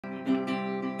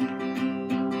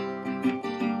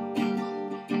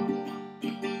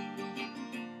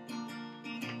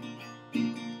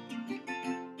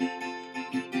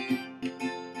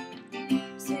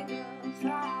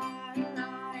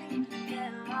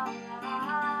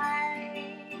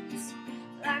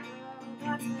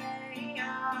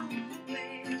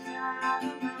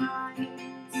our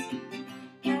minds.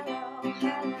 Hello,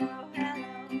 hello,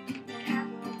 hello,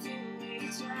 hello to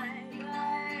each other.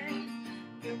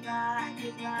 Goodbye,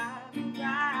 goodbye,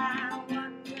 goodbye,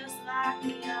 one just like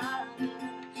the other.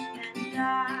 And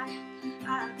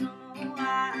I don't know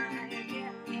why you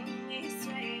can't look me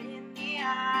straight in the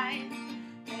eye.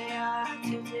 They are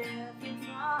too different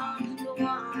from the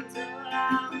ones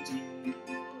around you.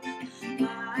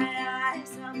 My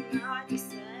eyes are not the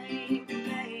same,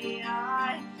 they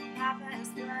are half as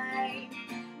plain.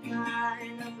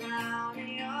 Mine are brown and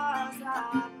yours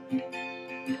are blue.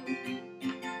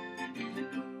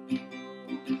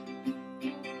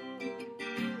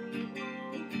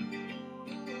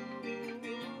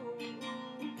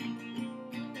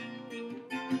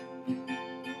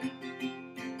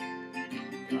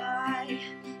 Why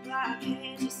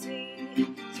can't you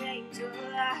see? Change your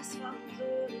eyes from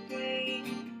blue to green,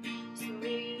 so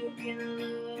you can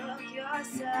look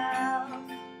yourself.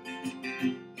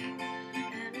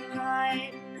 And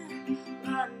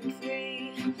run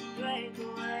free, break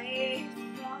away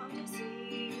from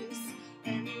disease,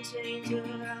 and change your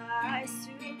eyes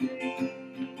to green.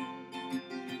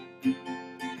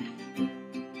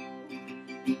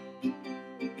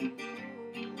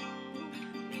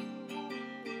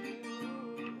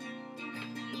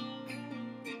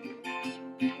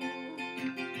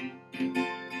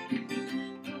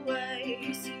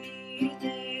 You see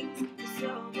things so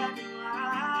black and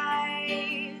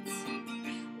white.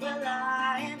 Well, I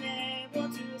am able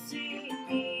to see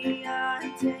me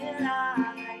until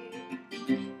I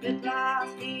rip off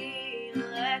the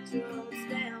electrodes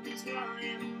down control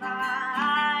your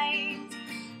mind,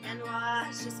 and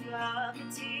watch the scrub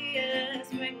of tears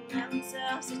bring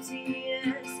themselves to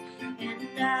tears.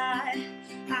 And I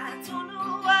don't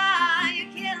know why you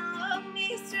can't look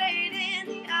me straight in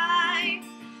the eye.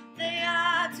 They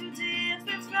are too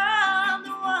different from the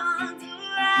ones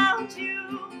around you.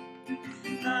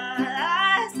 My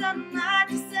eyes are not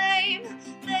the same,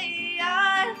 they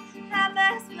are half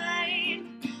as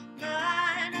plain.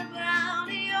 Mine are brown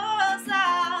and yours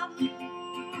are blue.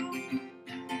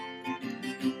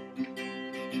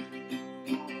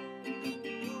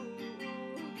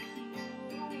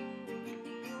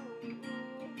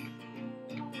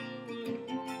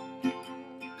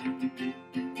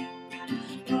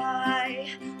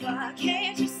 Why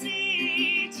can't you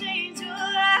see? Change your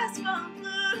eyes from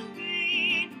blue to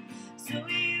green, so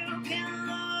you can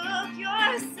look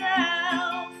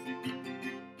yourself.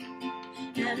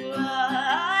 And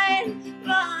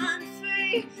run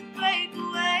free, break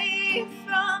away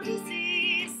from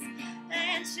disease,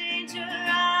 and change your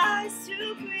eyes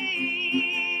to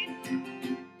green.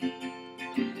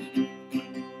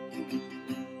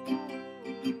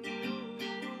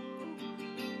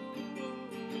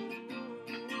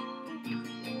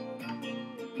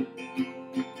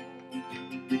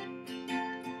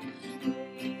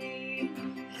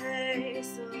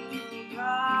 So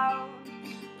brown,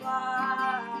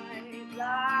 white,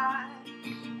 black,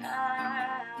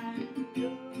 and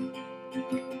blue.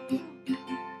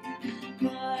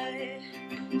 But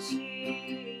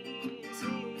she's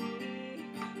here,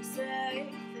 say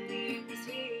things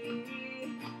he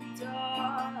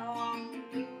don't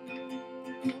do.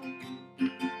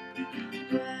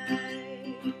 When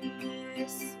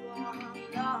this one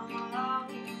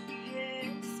long,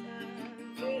 it's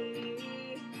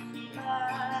every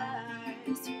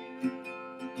lies you.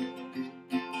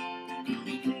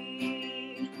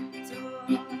 We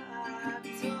don't have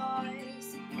toys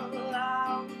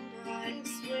around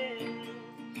us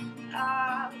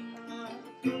without a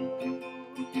clue.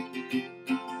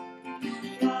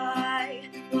 Why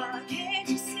can't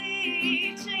you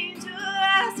see? Change your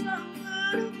eyes from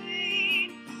blue to green,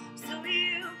 so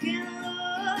you can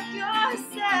look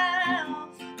yourself.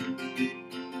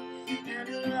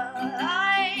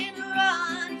 And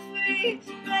run free,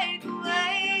 break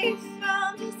away from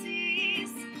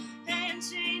disease, and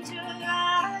change your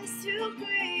eyes to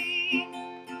green.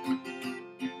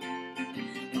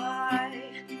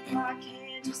 Why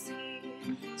can't you see?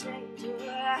 Change your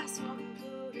eyes from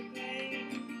blue to green.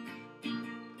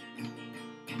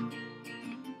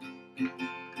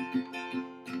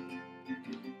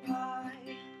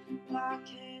 Why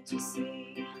can't you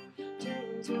see?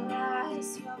 Change your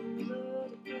eyes from blue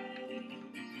to green,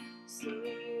 so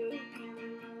you can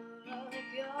love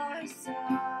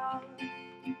yourself.